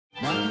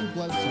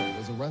Bledsoe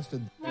was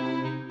arrested.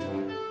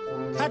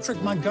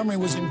 Patrick Montgomery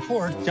was in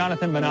court.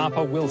 Jonathan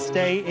Manapa will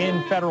stay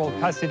in federal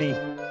custody.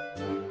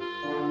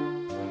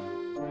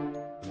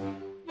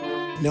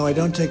 No, I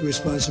don't take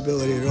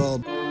responsibility at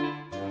all.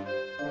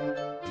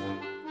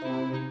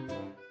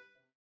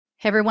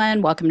 Hey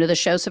everyone, welcome to the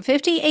show. So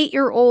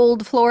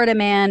 58-year-old Florida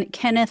man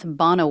Kenneth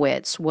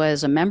Bonawitz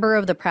was a member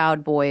of the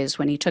Proud Boys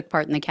when he took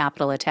part in the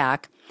Capitol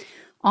attack.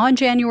 On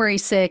January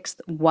 6th,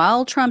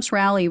 while Trump's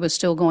rally was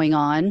still going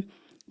on,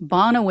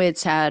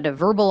 Bonawitz had a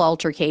verbal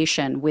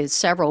altercation with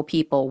several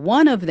people.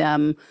 One of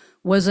them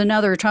was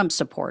another Trump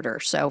supporter.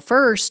 So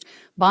first,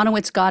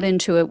 Bonawitz got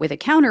into it with a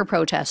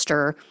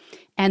counter-protester,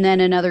 and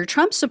then another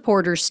Trump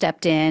supporter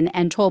stepped in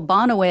and told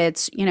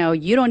Bonawitz,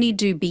 you don't need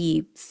to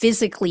be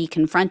physically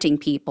confronting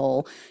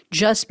people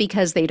just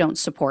because they don't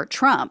support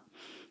Trump.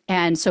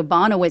 And so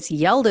Bonawitz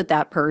yelled at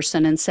that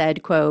person and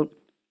said, quote,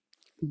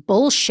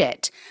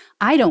 "Bullshit.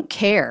 I don't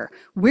care.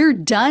 We're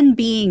done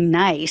being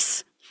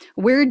nice.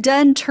 We're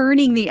done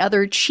turning the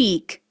other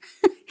cheek.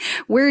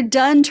 We're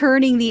done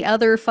turning the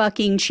other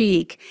fucking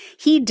cheek.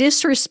 He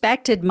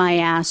disrespected my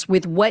ass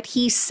with what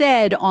he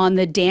said on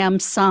the damn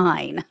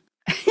sign."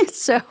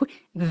 So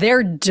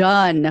they're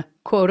done,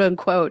 quote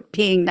unquote,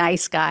 being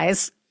nice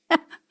guys.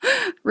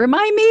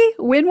 Remind me,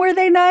 when were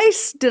they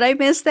nice? Did I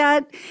miss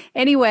that?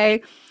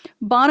 Anyway,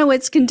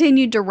 Bonawitz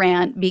continued to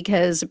rant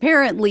because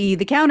apparently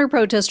the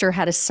counter-protester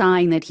had a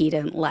sign that he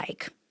didn't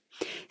like.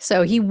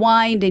 So he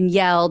whined and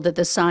yelled that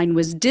the sign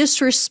was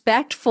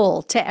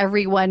disrespectful to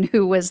everyone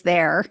who was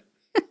there.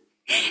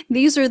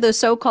 These are the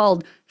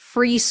so-called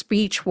free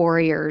speech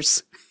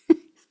warriors.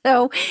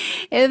 So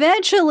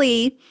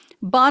eventually,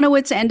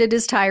 Bonawitz ended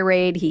his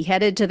tirade. He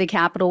headed to the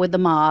Capitol with the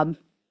mob.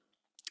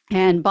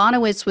 And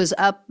Bonawitz was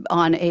up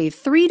on a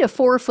 3 to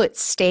 4 foot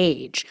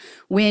stage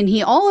when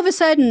he all of a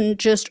sudden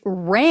just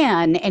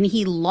ran and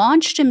he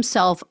launched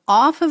himself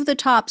off of the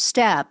top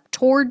step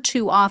toward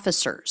 2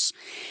 officers.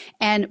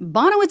 And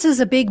Bonawitz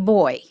is a big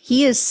boy.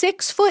 He is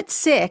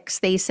 6'6",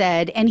 they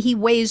said, and he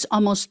weighs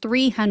almost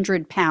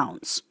 300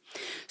 pounds.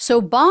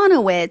 So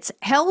Bonawitz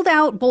held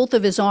out both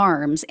of his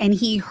arms and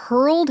he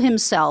hurled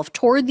himself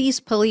toward these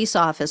police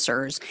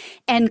officers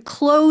and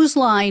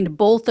clotheslined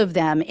both of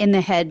them in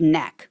the head and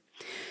neck.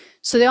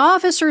 So the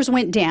officers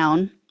went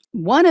down.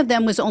 One of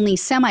them was only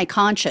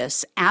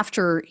semi-conscious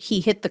after he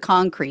hit the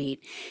concrete,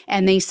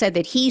 and they said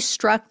that he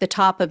struck the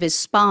top of his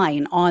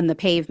spine on the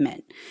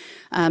pavement.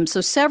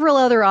 So several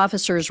other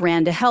officers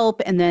ran to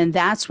help, and then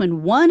that's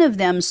when one of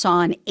them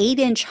saw an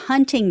 8-inch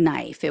hunting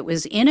knife. It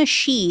was in a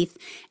sheath,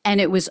 and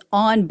it was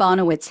on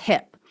Bonawitz's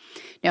hip.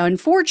 Now,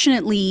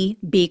 unfortunately,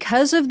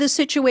 because of the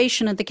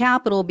situation at the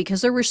Capitol,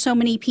 because there were so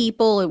many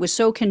people, it was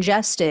so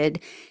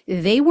congested,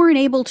 they weren't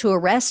able to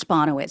arrest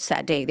Bonawitz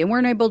that day. They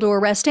weren't able to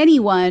arrest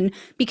anyone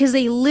because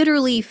they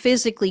literally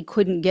physically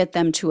couldn't get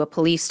them to a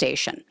police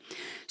station.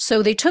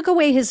 So they took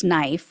away his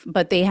knife,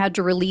 but they had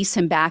to release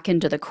him back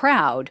into the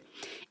crowd.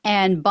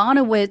 And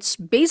Bonawitz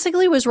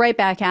basically was right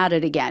back at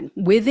it again.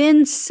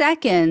 Within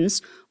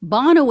seconds,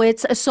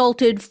 Bonawitz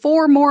assaulted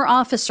 4 more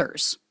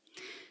officers.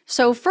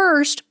 So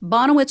first,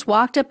 Bonawitz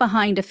walked up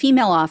behind a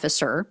female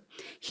officer.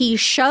 He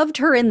shoved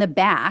her in the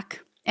back,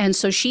 and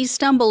so she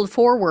stumbled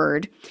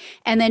forward.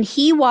 And then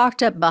he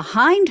walked up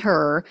behind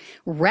her,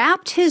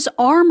 wrapped his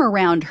arm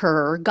around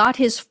her, got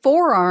his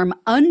forearm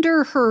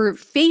under her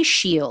face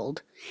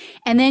shield,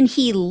 and then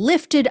he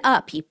lifted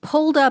up. He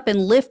pulled up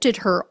and lifted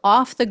her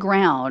off the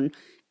ground,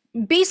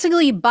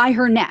 basically by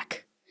her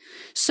neck.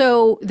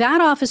 So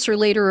that officer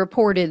later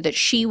reported that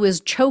she was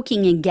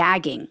choking and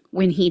gagging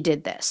when he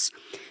did this.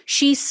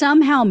 She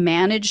somehow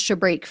managed to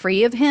break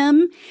free of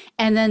him,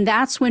 and then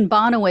that's when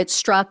Bonawitz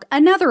struck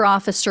another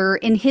officer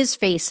in his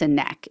face and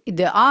neck.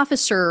 The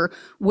officer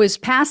was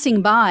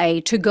passing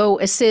by to go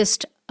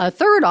assist a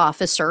third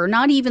officer,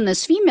 not even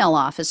this female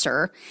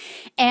officer,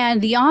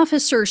 and the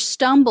officer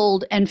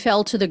stumbled and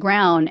fell to the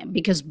ground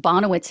because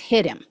Bonawitz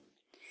hit him.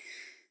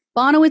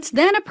 Bonawitz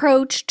then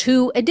approached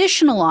 2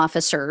 additional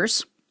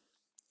officers.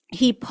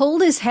 He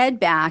pulled his head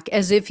back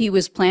as if he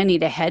was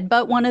planning to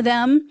headbutt one of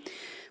them,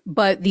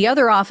 but the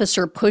other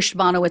officer pushed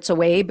Bonawitz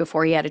away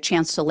before he had a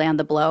chance to land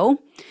the blow.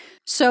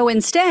 So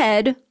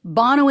instead,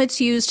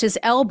 Bonawitz used his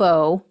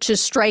elbow to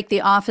strike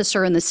the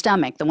officer in the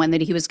stomach, the one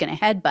that he was going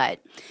to headbutt.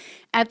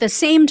 At the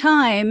same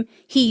time,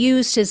 he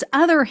used his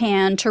other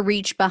hand to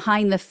reach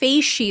behind the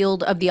face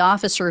shield of the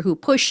officer who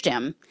pushed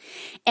him.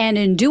 And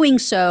in doing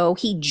so,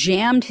 he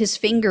jammed his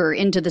finger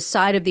into the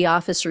side of the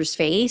officer's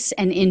face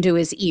and into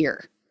his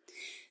ear.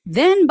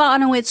 Then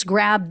Bonawitz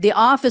grabbed the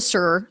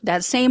officer,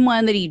 that same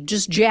one that he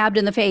just jabbed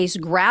in the face,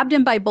 grabbed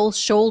him by both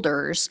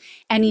shoulders,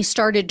 and he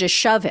started to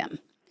shove him.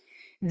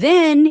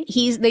 Then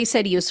they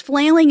said he was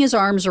flailing his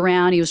arms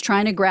around. He was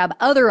trying to grab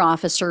other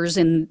officers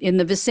in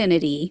the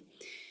vicinity.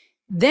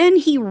 Then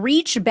he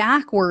reached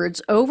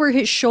backwards over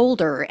his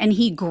shoulder and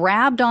he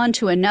grabbed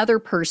onto another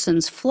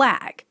person's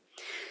flag.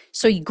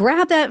 So he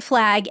grabbed that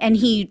flag and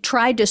he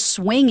tried to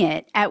swing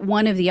it at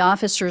one of the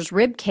officer's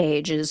rib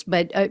cages.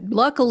 But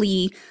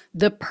luckily,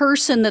 the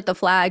person that the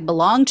flag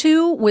belonged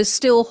to was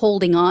still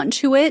holding on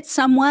to it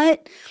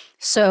somewhat.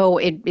 So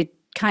it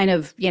kind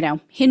of,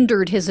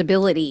 hindered his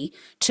ability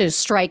to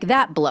strike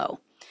that blow.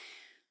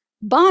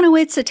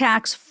 Bonawitz's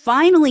attacks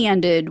finally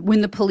ended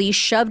when the police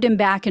shoved him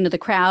back into the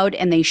crowd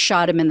and they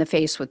shot him in the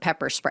face with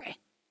pepper spray.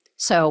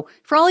 So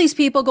for all these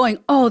people going,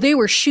 oh, they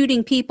were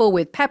shooting people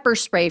with pepper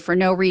spray for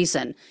no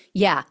reason.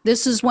 Yeah,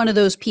 this is one of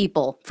those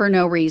people for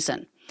no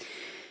reason.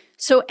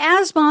 So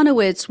as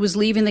Bonawitz was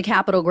leaving the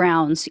Capitol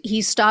grounds,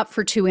 he stopped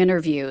for 2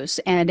 interviews.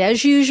 And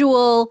as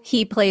usual,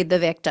 he played the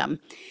victim.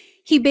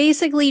 He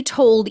basically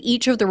told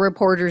each of the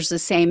reporters the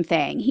same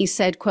thing. He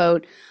said,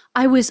 quote,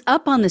 I was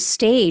up on the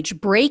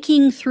stage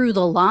breaking through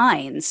the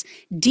lines.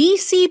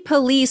 DC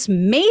police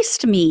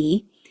maced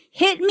me,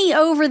 hit me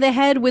over the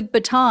head with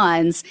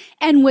batons,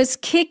 and was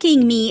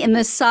kicking me in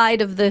the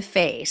side of the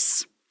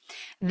face.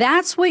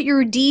 That's what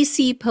your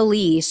DC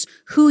police,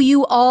 who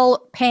you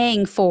all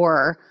paying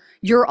for,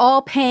 you're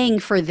all paying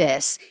for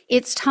this.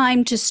 It's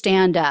time to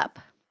stand up.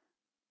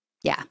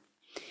 Yeah.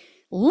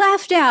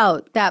 Left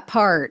out that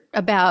part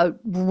about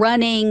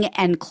running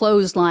and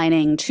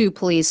clotheslining 2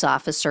 police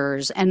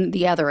officers and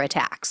the other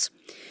attacks.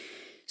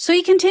 So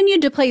he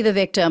continued to play the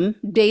victim.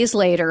 Days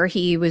later,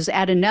 he was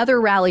at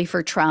another rally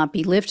for Trump.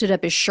 He lifted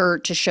up his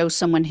shirt to show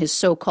someone his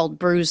so-called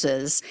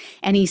bruises.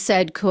 And he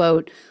said,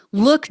 quote,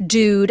 look,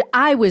 dude,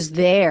 I was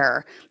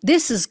there.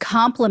 This is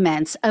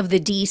compliments of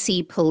the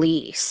DC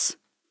police.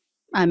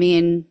 I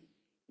mean,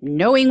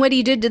 knowing what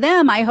he did to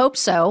them, I hope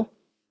so,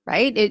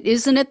 right?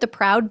 Isn't it the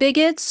proud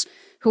bigots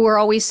who are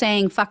always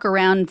saying, fuck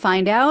around and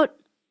find out?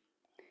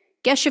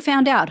 Guess you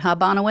found out, huh,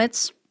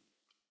 Bonawitz?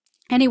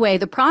 Anyway,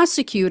 the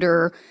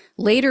prosecutor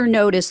later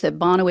noticed that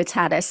Bonawitz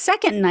had a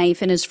second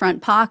knife in his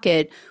front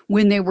pocket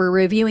when they were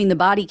reviewing the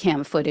body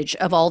cam footage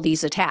of all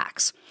these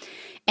attacks.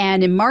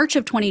 And in March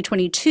of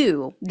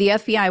 2022, the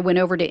FBI went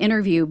over to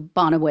interview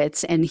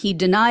Bonawitz, and he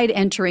denied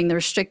entering the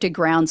restricted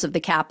grounds of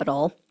the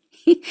Capitol.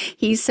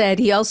 He said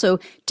he also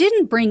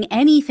didn't bring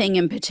anything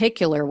in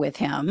particular with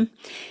him.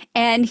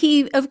 And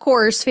he, of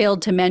course,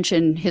 failed to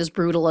mention his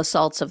brutal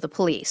assaults of the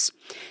police.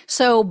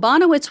 So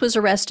Bonawitz was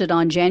arrested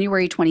on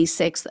January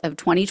 26th of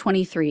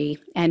 2023,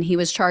 and he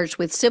was charged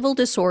with civil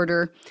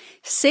disorder,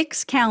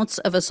 6 counts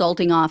of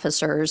assaulting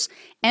officers,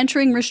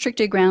 entering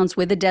restricted grounds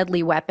with a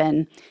deadly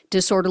weapon,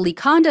 disorderly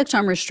conduct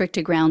on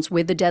restricted grounds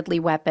with a deadly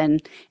weapon,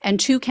 and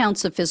 2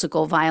 counts of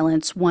physical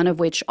violence, one of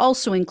which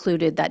also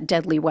included that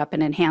deadly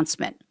weapon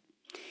enhancement.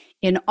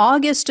 In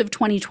August of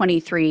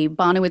 2023,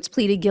 Bonawitz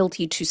pleaded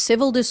guilty to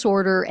civil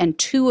disorder and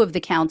 2 of the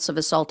counts of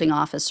assaulting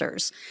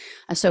officers.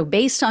 So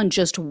based on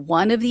just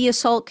one of the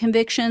assault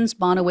convictions,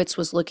 Bonawitz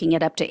was looking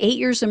at up to 8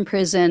 years in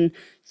prison,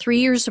 3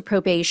 years of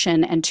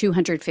probation, and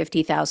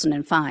 $250,000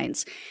 in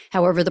fines.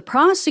 However, the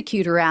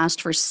prosecutor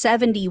asked for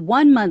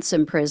 71 months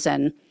in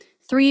prison,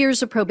 3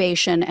 years of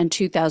probation, and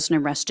 $2,000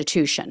 in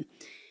restitution.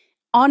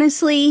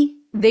 Honestly,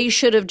 they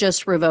should have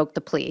just revoked the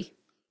plea.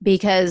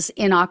 Because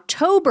in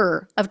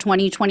October of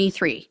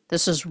 2023,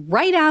 this is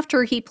right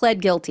after he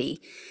pled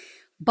guilty,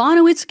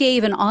 Bonawitz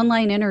gave an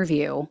online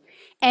interview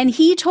and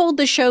he told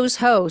the show's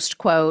host,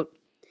 quote,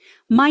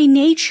 my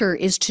nature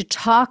is to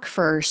talk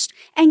first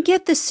and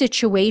get the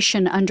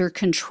situation under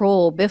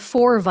control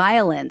before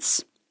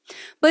violence.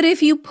 But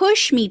if you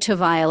push me to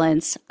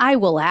violence, I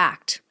will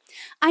act.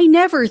 I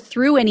never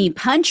threw any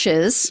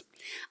punches.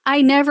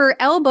 I never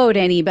elbowed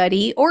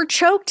anybody or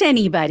choked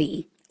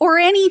anybody or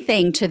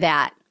anything to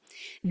that.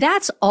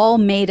 That's all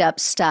made up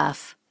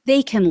stuff.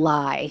 They can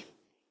lie.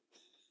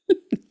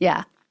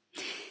 Yeah,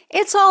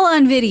 it's all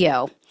on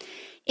video.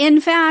 In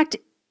fact,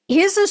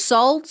 his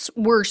assaults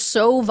were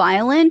so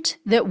violent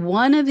that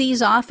one of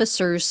these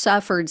officers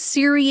suffered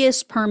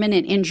serious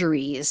permanent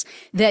injuries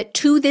that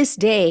to this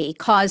day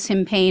cause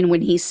him pain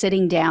when he's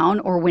sitting down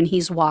or when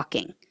he's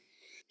walking.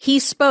 He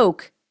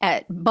spoke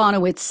at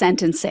Bonawitz's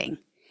sentencing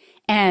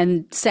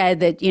and said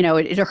that,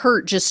 it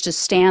hurt just to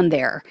stand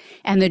there.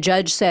 And the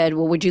judge said,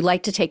 well, would you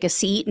like to take a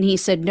seat? And he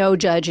said, no,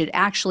 Judge, it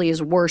actually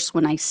is worse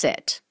when I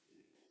sit.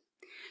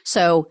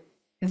 So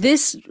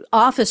this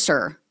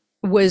officer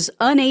was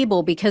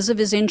unable, because of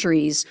his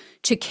injuries,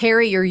 to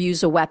carry or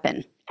use a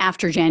weapon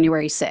after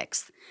January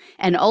 6th.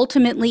 And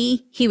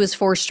ultimately, he was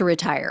forced to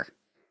retire.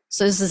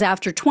 So this is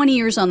after 20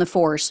 years on the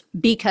force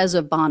because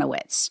of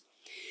Bonawitz.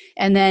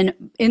 And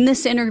then in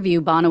this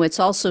interview, Bonawitz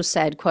also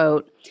said,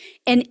 quote,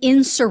 an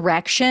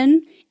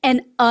insurrection,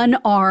 an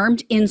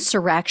unarmed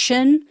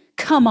insurrection?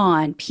 Come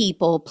on,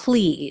 people,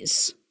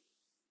 please.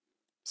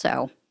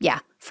 So, yeah,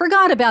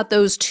 forgot about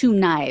those 2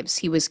 knives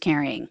he was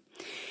carrying.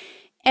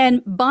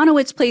 And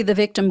Bonawitz played the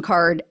victim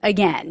card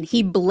again.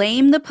 He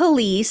blamed the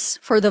police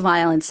for the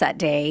violence that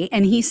day,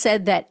 and he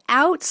said that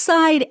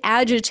outside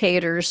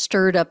agitators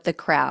stirred up the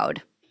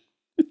crowd.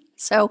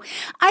 So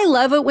I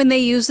love it when they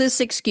use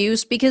this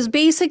excuse, because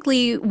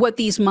basically what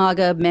these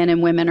MAGA men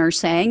and women are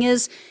saying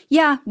is,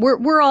 yeah,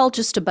 we're all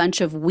just a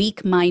bunch of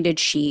weak-minded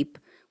sheep.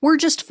 We're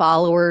just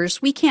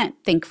followers. We can't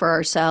think for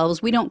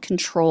ourselves. We don't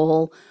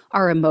control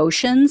our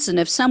emotions. And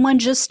if someone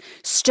just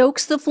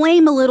stokes the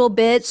flame a little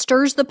bit,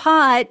 stirs the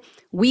pot,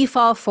 we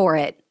fall for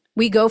it.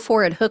 We go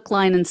for it hook,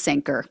 line, and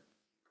sinker.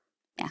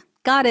 Yeah,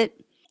 got it.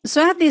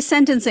 So at the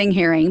sentencing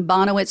hearing,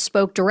 Bonawitz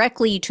spoke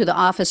directly to the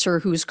officer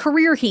whose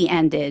career he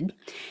ended,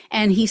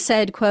 and he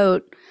said,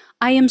 quote,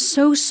 "I am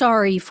so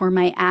sorry for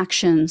my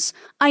actions.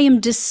 I am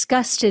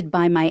disgusted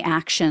by my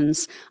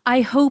actions.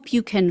 I hope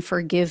you can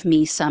forgive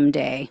me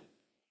someday."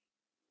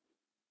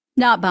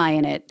 Not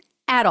buying it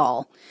at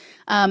all.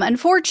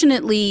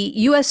 Unfortunately,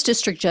 U.S.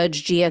 District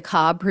Judge Gia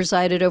Cobb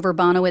presided over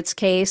Bonawitz's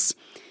case.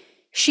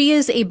 She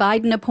is a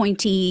Biden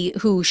appointee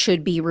who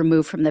should be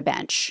removed from the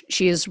bench.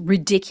 She is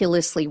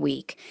ridiculously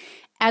weak.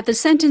 At the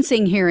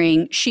sentencing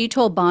hearing, she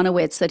told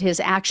Bonawitz that his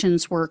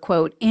actions were,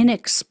 quote,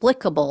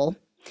 inexplicable.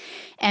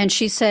 And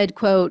she said,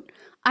 quote,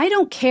 "I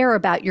don't care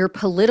about your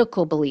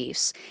political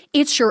beliefs.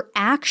 It's your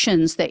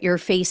actions that you're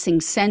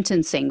facing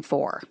sentencing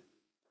for."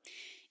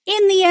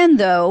 In the end,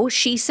 though,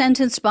 she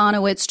sentenced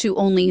Bonawitz to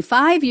only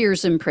 5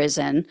 years in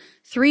prison,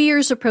 3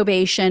 years of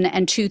probation,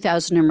 and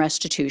 $2,000 in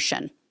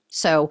restitution.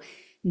 So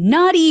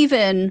not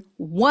even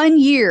 1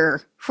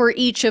 year for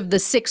each of the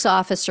 6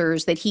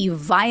 officers that he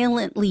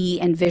violently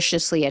and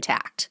viciously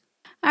attacked.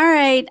 All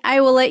right,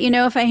 I will let you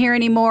know if I hear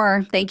any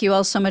more. Thank you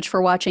all so much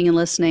for watching and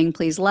listening.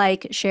 Please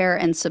like, share,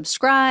 and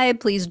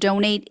subscribe. Please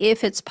donate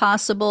if it's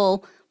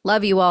possible.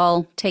 Love you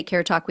all. Take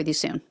care. Talk with you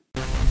soon.